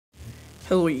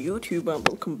Hello YouTube and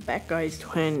welcome back guys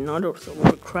to another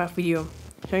SurvivalCraft video.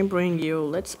 So I'm bringing you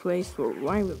Let's Play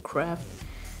SurvivalCraft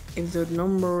episode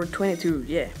number 22,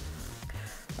 yeah.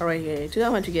 Alright, today I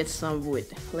want to get some wood.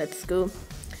 Let's go.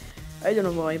 I don't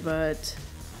know why, but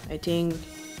I think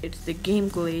it's the game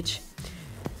glitch.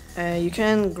 You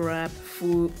can grab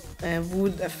wood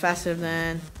faster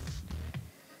than,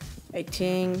 I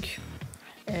think,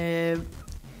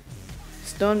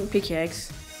 stone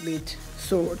pickaxe with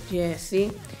sword. Yeah,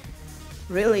 see,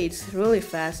 really it's really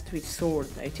fast with sword.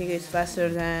 I think it's faster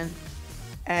than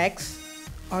axe,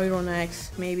 iron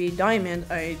axe, maybe diamond.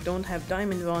 I don't have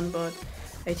diamond one, but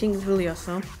I think it's really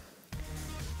awesome.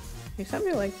 It's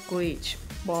something like glitch,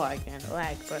 bug and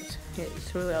lag, but yeah,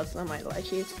 it's really awesome. I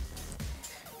like it.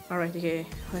 Alright, okay,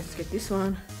 let's get this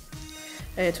one.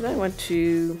 Today I want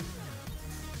to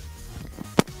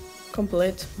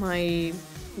complete my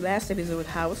last episode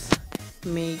house,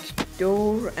 make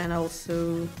door and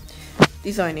also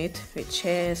design it with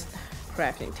chest,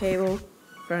 crafting table,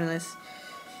 furnace,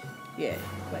 yeah,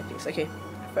 like this. Okay,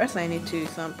 first I need to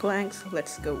some planks.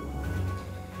 Let's go.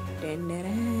 And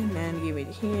give it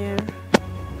here,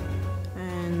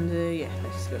 and yeah,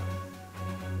 let's go.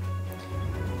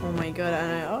 Oh my god,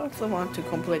 and I also want to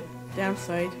complete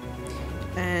downside,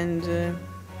 and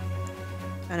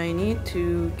I need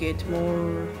to get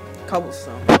more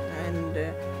cobblestone. And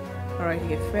alright,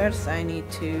 okay, first I need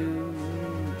to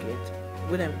get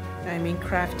wooden,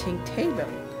 crafting table.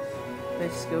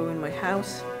 Let's go in my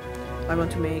house. I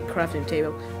want to make crafting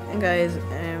table. And guys,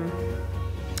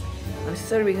 I'm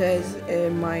sorry because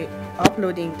my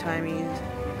uploading time is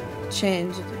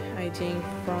changed, I think,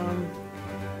 from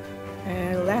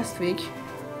last week,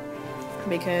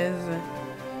 because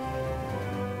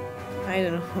I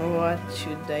don't know what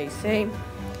should I say.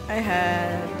 I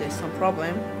had some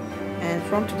problem, and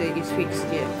from today it's fixed.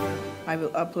 Yeah, I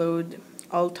will upload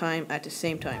all time at the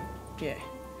same time. Yeah,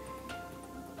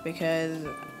 because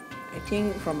I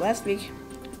think from last week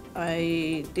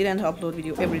I didn't upload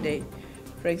video every day.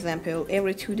 For example,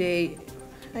 every 2 days.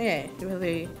 Yeah,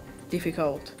 really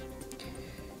difficult.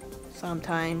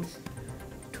 Sometimes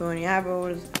 20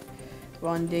 hours,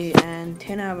 1 day, and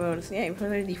 10 hours. Yeah, it's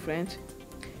very different.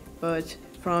 But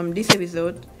from this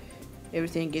episode,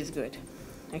 everything is good.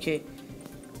 Okay,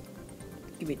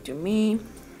 give it to me.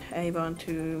 I want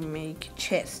to make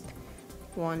chest.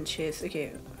 One chest.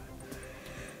 Okay,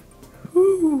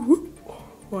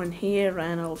 one here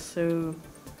and also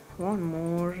one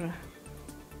more.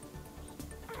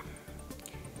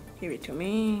 Give it to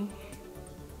me,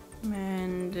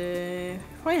 and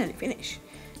finally finish.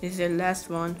 This is the last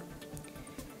one,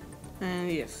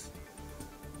 and yes.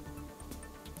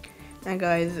 And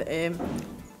guys,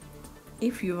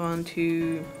 if you want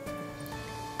to,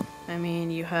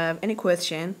 you have any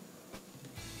question,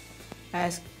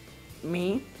 ask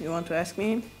me. You want to ask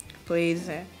me, please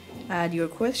add your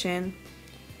question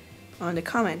on the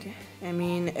comment.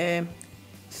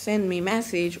 Send me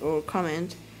message or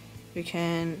comment. You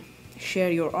can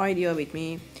share your idea with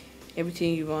me,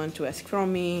 everything you want to ask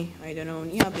from me. I don't know,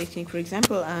 new updating, for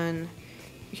example, and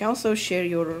you can also share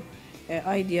your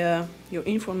idea, your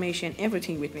information,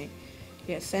 everything with me.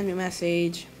 Yeah, send me a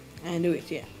message and do it.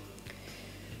 Yeah.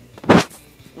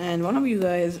 And one of you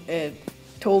guys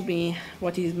told me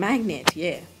what is magnet.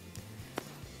 Yeah,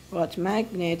 what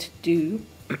magnet do.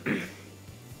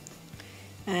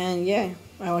 And yeah,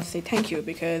 I want to say thank you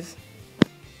because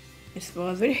it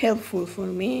was very helpful for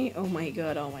me. Oh my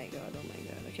god, oh my god, oh my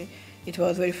god. Okay, it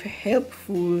was very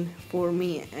helpful for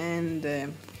me, and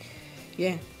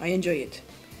yeah, I enjoy it.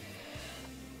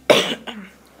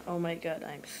 Oh my god,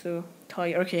 I'm so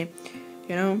tired. Okay,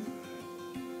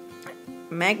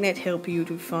 magnet help you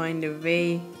to find a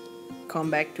way come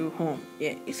back to home.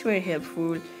 Yeah, it's very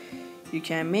helpful. You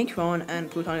can make one and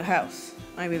put on your house.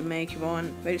 I will make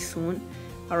one very soon.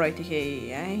 Alright,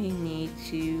 okay, I need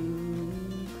to,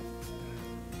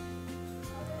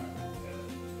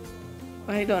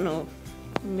 I don't know,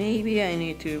 maybe I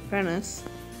need to furnace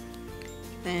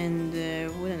and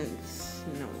wooden,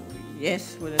 no,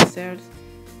 yes, wooden stairs.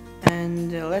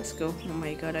 And let's go. Oh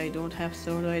my god, I don't have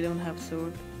sword.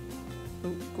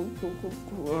 Go.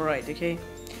 Alright, okay,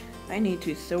 I need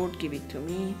to sword. Give it to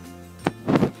me,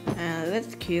 and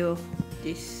let's kill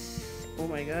this. Oh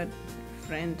my god,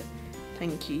 friend,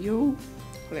 thank you.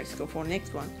 Let's go for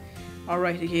next one.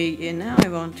 Alright, okay, and now I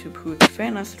want to put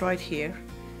furnace right here.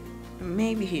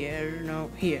 Maybe here. No,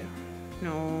 here.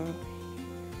 No,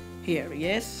 here.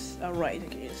 Yes. Alright,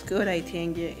 okay, it's good. I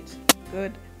think, yeah, it's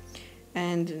good.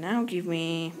 And now give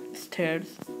me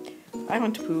stairs. I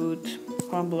want to put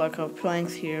one block of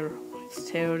planks here.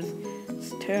 stairs,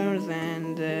 stairs,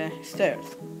 and stairs.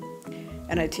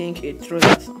 And I think it's really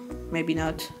awesome. Maybe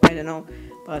not, I don't know.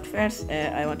 But first,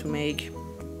 I want to make.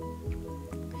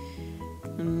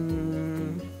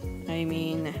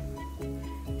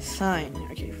 Sign.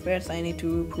 Okay, first I need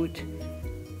to put.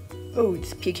 Oh,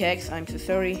 it's pickaxe. I'm so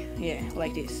sorry. Yeah,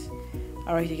 like this.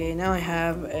 Alright, okay. Now I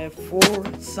have a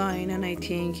 4 sign, and I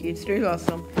think it's really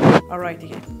awesome. Alright,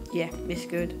 okay. Yeah, it's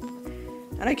good.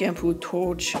 And I can put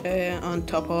torch on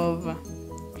top of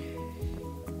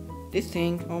this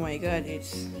thing. Oh my god,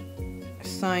 it's a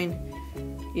sign.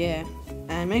 Yeah,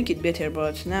 and make it better,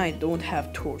 but now I don't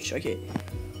have torch. Okay,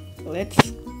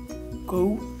 let's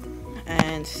go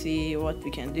and see what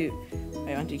we can do.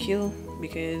 I want to kill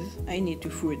because I need to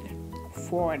food.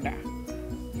 Food.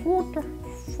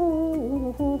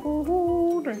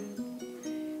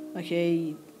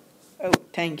 Okay. Oh,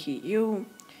 thank you.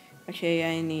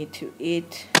 Okay, I need to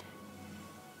eat.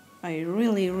 I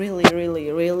really need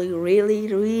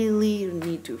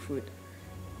to food.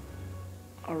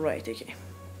 Alright, okay.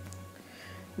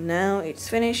 Now it's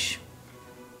finished.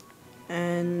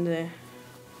 And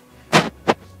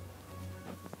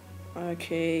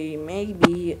okay,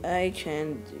 maybe I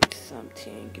can do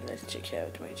something. Let's check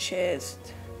out my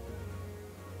chest.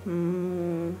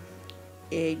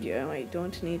 Egg. I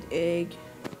don't need egg.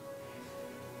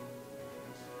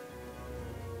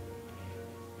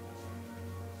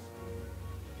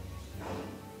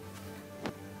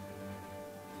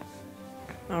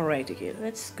 Alright, okay,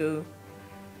 let's go.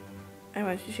 I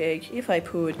want to check if I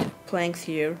put planks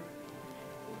here.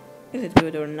 Is it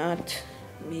good or not?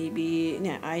 Maybe.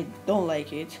 Nah, I don't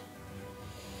like it.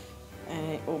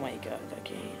 Oh my god,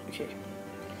 okay.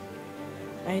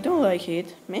 I don't like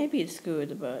it. Maybe it's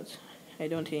good, but I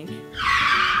don't think.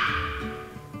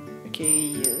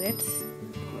 Okay, let's.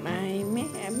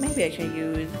 Maybe I can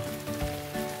use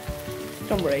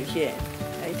stone break. Yeah,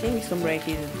 I think stone break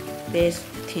is the best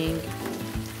thing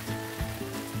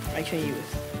I can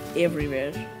use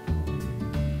everywhere.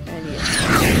 And yeah.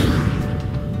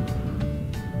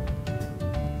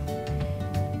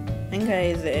 And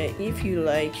guys, if you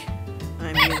like,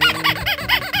 I'm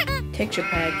using texture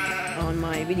pack on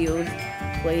my videos.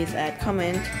 Please add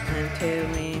comment and tell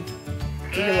me,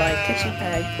 do you like texture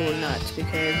pack or not?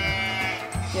 Because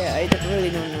yeah, I really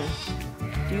don't know.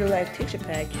 Do you like texture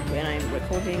pack when I'm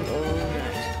recording or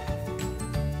not?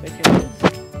 Because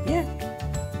yeah.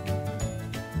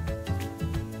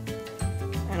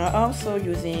 And I'm also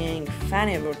using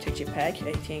Fanever texture pack.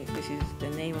 I think this is the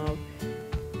name of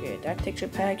that texture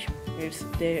pack. It's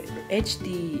the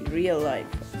HD real life,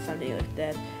 something like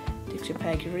that. Texture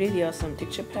pack, really awesome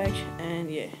texture pack,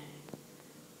 and yeah,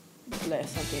 something like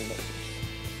this.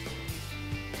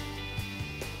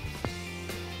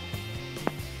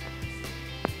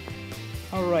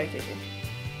 Alright, okay.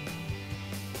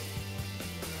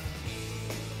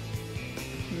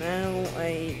 Now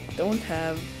I don't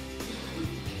have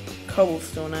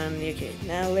cobblestone, and okay,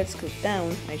 now let's go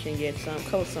down. I can get some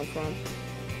cobblestone from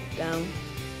down.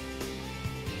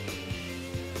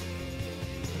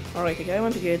 Alright, okay, I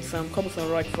want to get some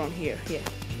cobblestone right from here. Yeah.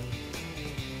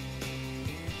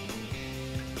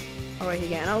 Alright,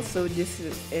 again, also this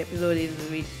episode is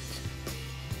with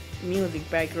music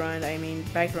background. I mean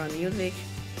background music,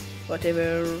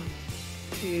 whatever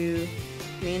you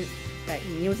mean, like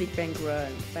music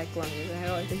background music.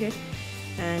 Alright, okay.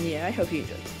 And yeah, I hope you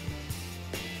enjoyed.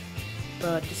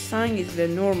 But the sign is the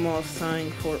normal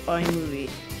sign for iMovie.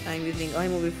 I'm using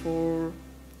iMovie for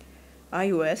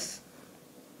iOS,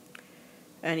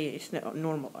 and yeah, it's not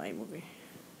normal iMovie.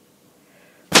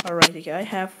 Alright, okay, I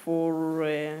have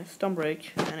 4 stone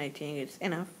break, and I think it's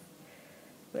enough.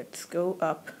 Let's go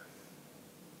up.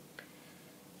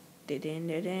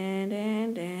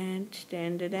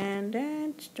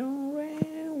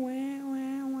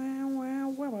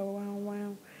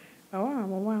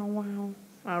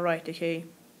 Alright, okay.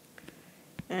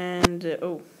 And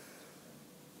oh,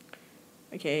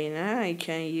 okay, now I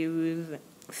can use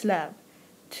slab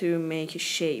to make a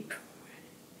shape.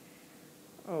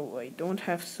 Oh, I don't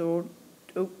have sword.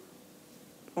 Oh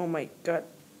my god,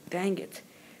 dang it.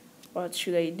 What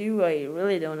should I do? I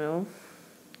really don't know.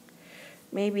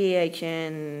 Maybe I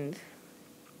can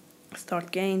start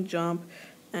gain jump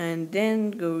and then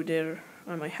go there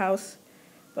on my house.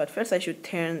 But first I should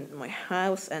turn my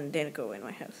house and then go in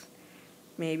my house.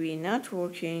 Maybe not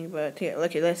working, but yeah,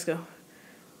 okay, let's go.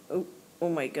 Oh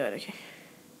my god, okay.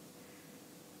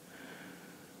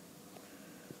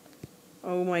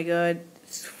 Oh my god,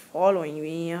 it's following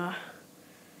me.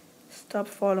 Stop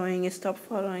following. Oh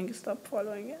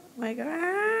my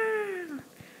god.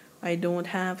 I don't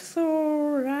have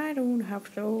sword.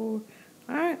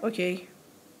 Alright, okay.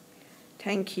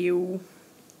 Thank you.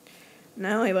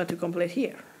 Now I want to complete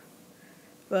here.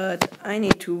 But I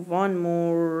need to one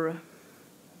more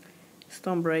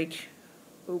stone break.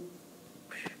 Oh.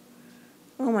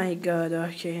 Oh my god,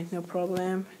 okay, no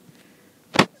problem.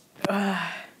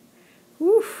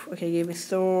 Woof. Okay, give me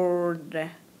sword.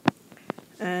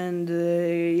 And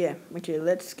yeah, okay,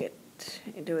 let's get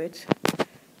into it.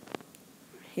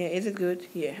 Yeah, is it good?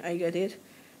 Yeah, I got it.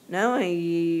 Now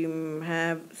I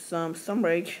have some stone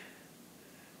break,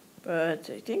 but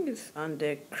I think it's on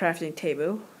the crafting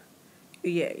table.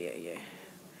 Yeah.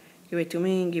 Give it to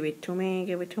me, give it to me,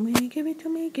 give it to me, give it to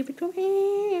me, give it to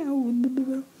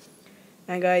me.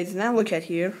 And guys, now look at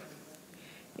here.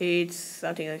 It's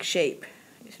something like shape.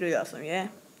 It's really awesome, yeah?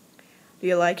 Do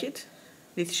you like it?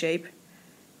 This shape?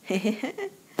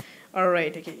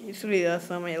 Alright, okay, it's really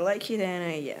awesome. I like it,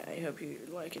 and yeah, I hope you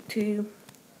like it too.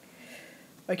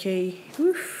 Okay.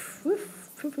 Woof, woof,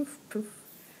 poof, poof, poof.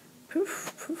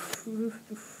 Poof, poof, poof,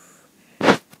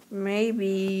 poof.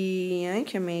 Maybe I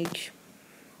can make...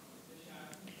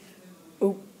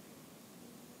 Oh.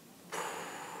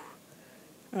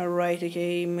 Alright,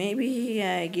 okay, maybe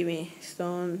give me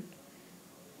stone,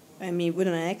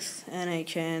 wooden axe, and I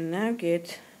can now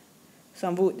get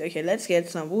some wood. Okay, let's get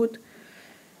some wood.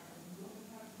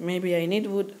 Maybe I need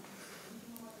wood.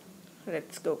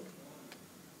 Let's go.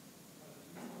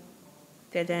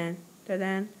 Ta-dan,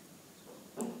 ta-dan.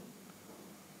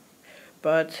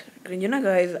 But, you know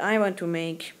guys, I want to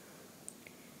make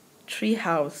tree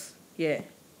house, yeah,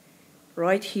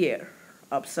 right here.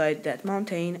 Upside that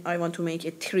mountain, I want to make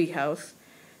a tree house.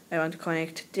 I want to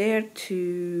connect there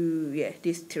to, yeah,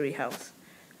 this tree house.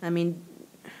 I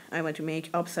want to make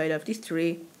upside of this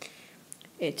tree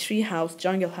a tree house,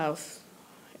 jungle house.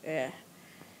 Yeah,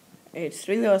 it's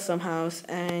really awesome house,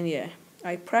 and yeah,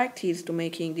 I practiced to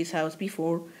making this house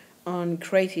before on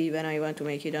creative, and I want to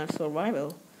make it on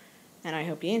survival, and I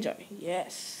hope you enjoy.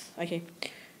 Yes, okay.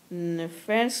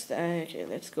 First, okay,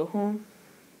 let's go home.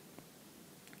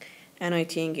 And I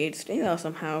think it's an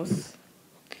awesome house.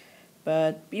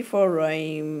 But before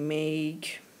I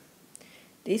make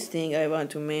this thing, I want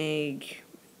to make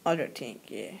other thing,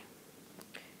 yeah.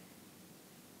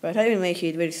 But I will make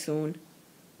it very soon,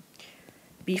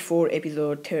 before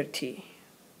episode 30.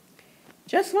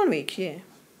 Just 1 week, yeah.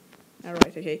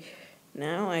 Alright, okay.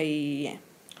 Now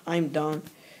I'm done.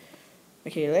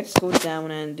 Okay, let's go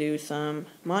down and do some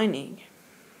mining.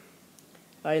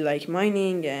 I like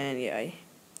mining, and yeah, I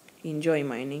enjoy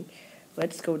mining.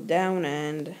 Let's go down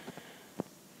and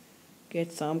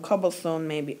get some cobblestone,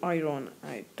 maybe iron,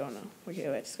 I don't know. Okay,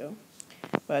 let's go.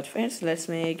 But first, let's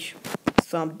make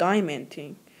some diamond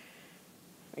thing.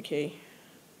 Okay.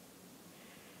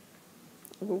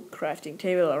 Ooh, crafting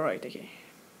table, alright, okay.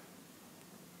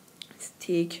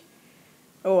 Stick.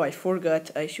 Oh, I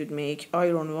forgot I should make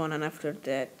iron one, and after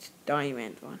that,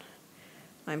 diamond one.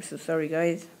 I'm so sorry,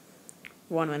 guys.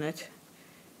 1 minute.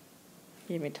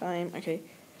 Give me time. Okay,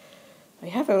 I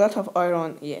have a lot of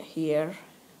iron, yeah, here.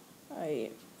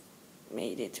 I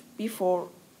made it before.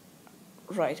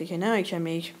 Right, okay, now I can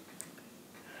make,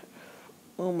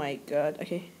 oh my god,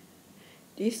 okay,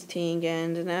 this thing,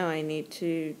 and now I need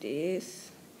to do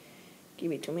this.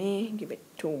 Give it to me, give it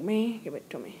to me, give it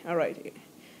to me. Alright, okay.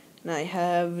 Now I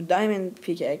have diamond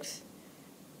pickaxe.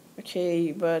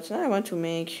 Okay, but now I want to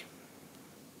make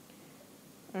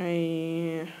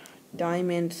a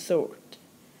diamond sword.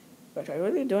 But I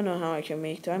really don't know how I can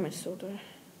make diamond sword.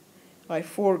 I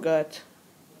forgot.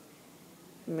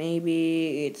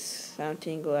 Maybe it's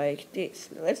something like this.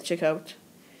 Let's check out.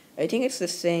 I think it's the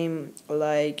same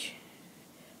like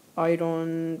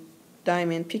iron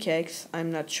diamond pickaxe.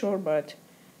 I'm not sure, but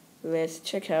let's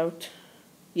check out.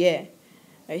 Yeah,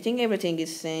 I think everything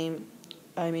is same.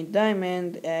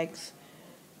 Diamond axe,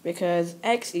 because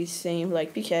axe is same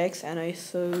like pickaxe, and I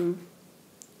saw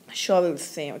shovel is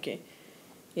same. Okay.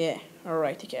 Yeah,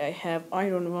 alright, okay, I have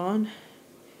iron one,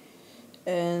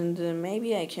 and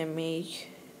maybe I can make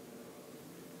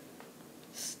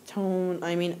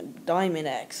diamond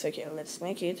axe. Okay, let's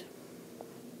make it.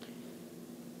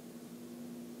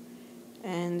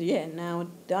 And yeah, now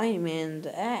diamond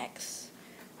axe.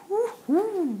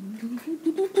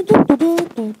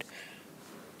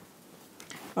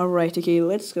 Alright, okay,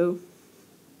 let's go.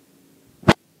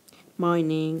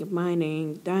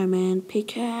 Mining, diamond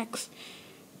pickaxe.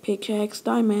 Pickaxe,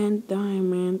 diamond,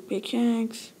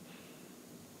 pickaxe.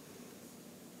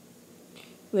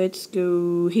 Let's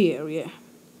go here, yeah.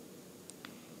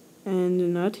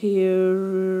 And not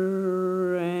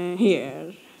here,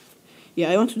 here. Yeah,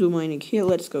 I want to do mining here.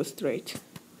 Let's go straight.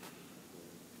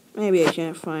 Maybe I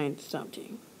can find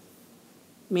something.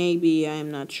 Maybe,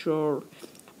 I'm not sure.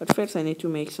 But first I need to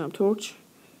make some torch.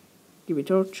 Give me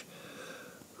torch.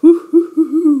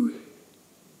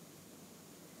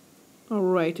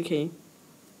 Alright, okay.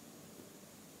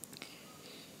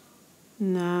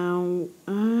 Now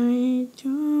I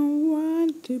don't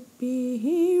want to be a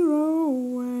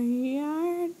hero.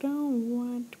 I don't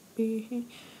want to be.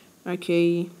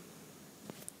 Okay.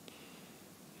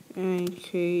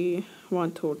 Okay.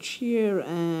 One torch here,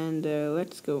 and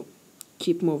let's go.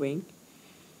 Keep moving.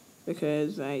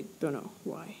 Because I don't know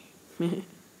why.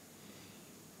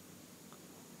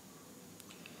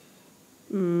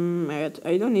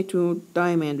 I don't need to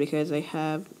diamond because I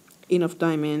have enough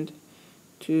diamond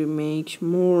to make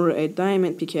more a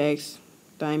diamond pickaxe,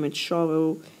 diamond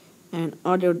shovel, and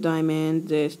other diamond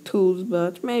tools,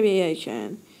 but maybe I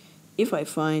can. If I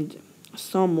find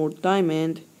some more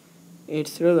diamond,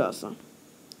 it's really awesome.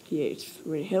 Yeah, it's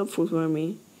very helpful for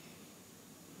me.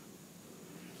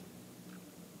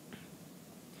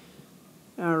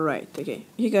 Alright, okay.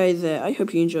 You guys, I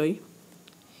hope you enjoy.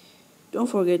 Don't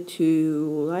forget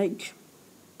to like,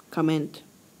 comment,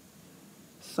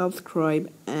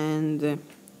 subscribe, and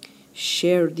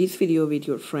share this video with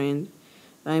your friend.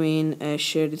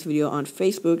 Share this video on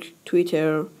Facebook,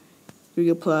 Twitter,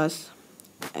 Google Plus,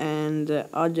 and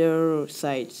other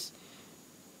sites.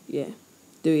 Yeah,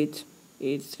 do it.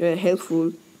 It's very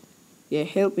helpful. Yeah,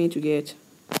 help me to get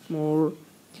more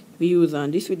views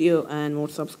on this video and more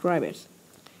subscribers.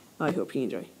 I hope you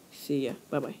enjoy. See ya.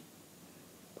 Bye bye.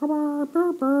 Bye bye.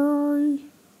 Bye bye.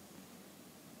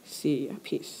 See ya.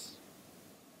 Peace.